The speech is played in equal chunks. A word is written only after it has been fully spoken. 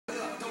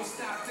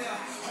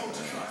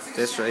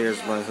This right here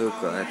is my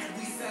hookah.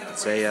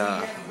 It's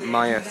a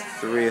Maya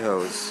 3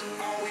 hose.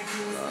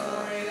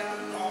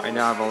 Right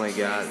now I've only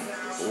got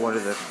one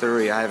of the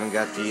three. I haven't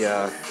got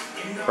the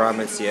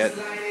grommets yet.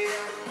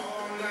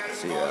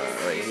 See,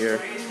 right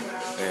here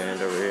and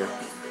over here.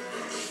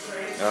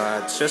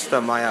 It's just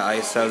a Maya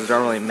ice hose. It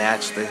don't really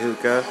match the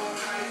hookah,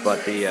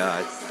 but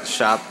the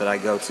shop that I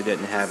go to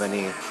didn't have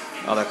any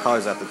other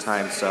colors at the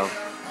time, so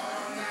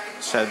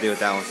just had to do with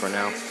that one for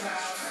now.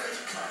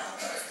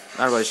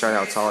 Not really sure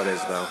how tall it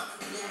is though.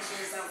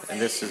 And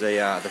this is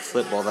the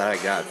flip bowl that I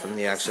got from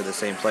actually the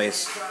same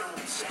place,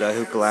 the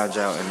Hookah Lounge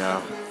out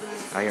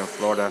here in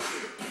Florida.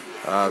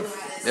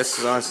 This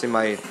is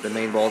honestly the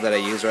main bowl that I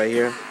use right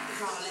here.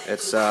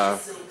 It's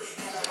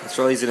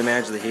really easy to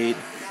manage the heat.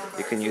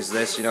 You can use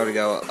this, to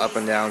go up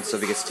and down. So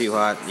if it gets too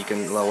hot, you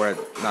can lower it.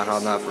 Not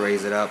hot enough,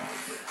 raise it up.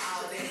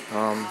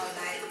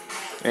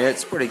 And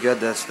it's pretty good.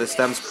 The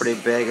stem's pretty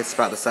big. It's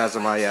about the size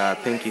of my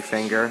pinky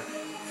finger.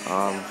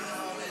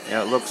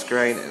 It looks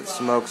great. It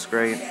smokes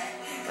great.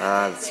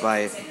 It's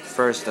my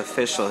first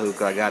official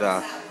hookah. I got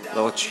a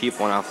little cheap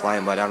one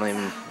offline, but I don't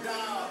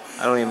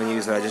even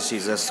use it. I just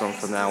use this one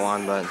from now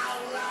on. But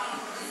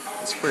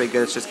it's pretty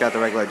good. It's just got the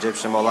regular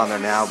Egyptian bowl on there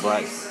now,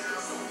 but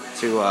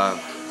to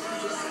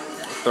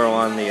throw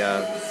on the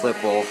flip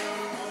bowl,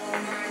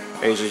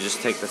 I usually just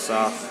take this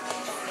off.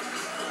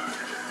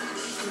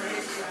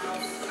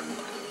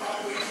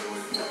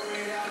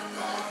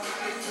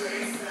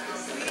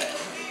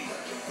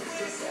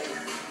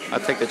 I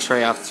take the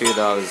tray off too,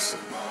 though. There's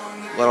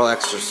a little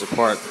extra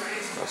support.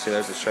 See,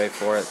 there's a tray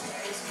for it.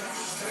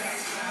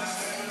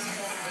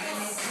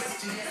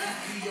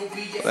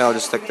 I'll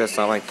just stick this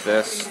on like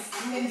this.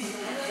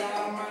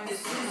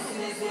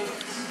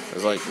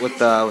 It's like with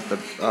the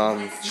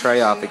tray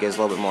off, it gives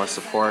a little bit more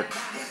support,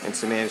 and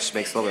to me, it just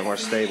makes it a little bit more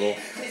stable.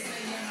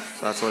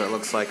 So that's what it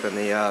looks like when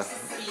the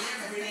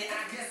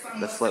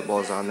flip bowl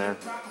is on there.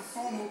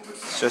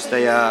 It's just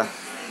a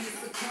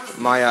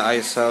Maya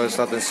ice hose,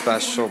 nothing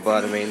special,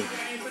 but I mean,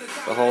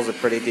 the hole's a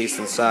pretty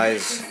decent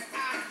size.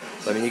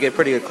 So, I mean, you get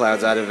pretty good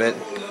clouds out of it.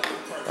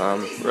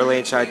 Really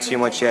ain't tried too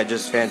much yet,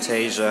 just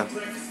Fantasia.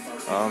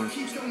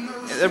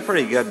 They're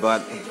pretty good,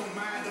 but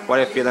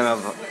quite a few of them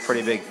have a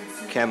pretty big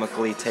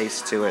chemically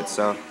taste to it,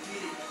 so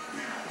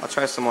I'll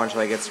try some more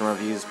until I get some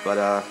reviews, but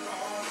yeah,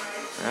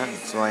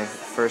 it's my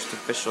first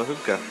official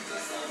hookah.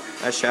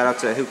 A shout out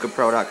to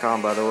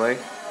hookahpro.com, by the way.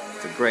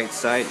 It's a great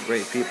site,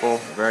 great people,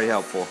 very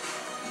helpful.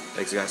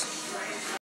 Thanks, guys.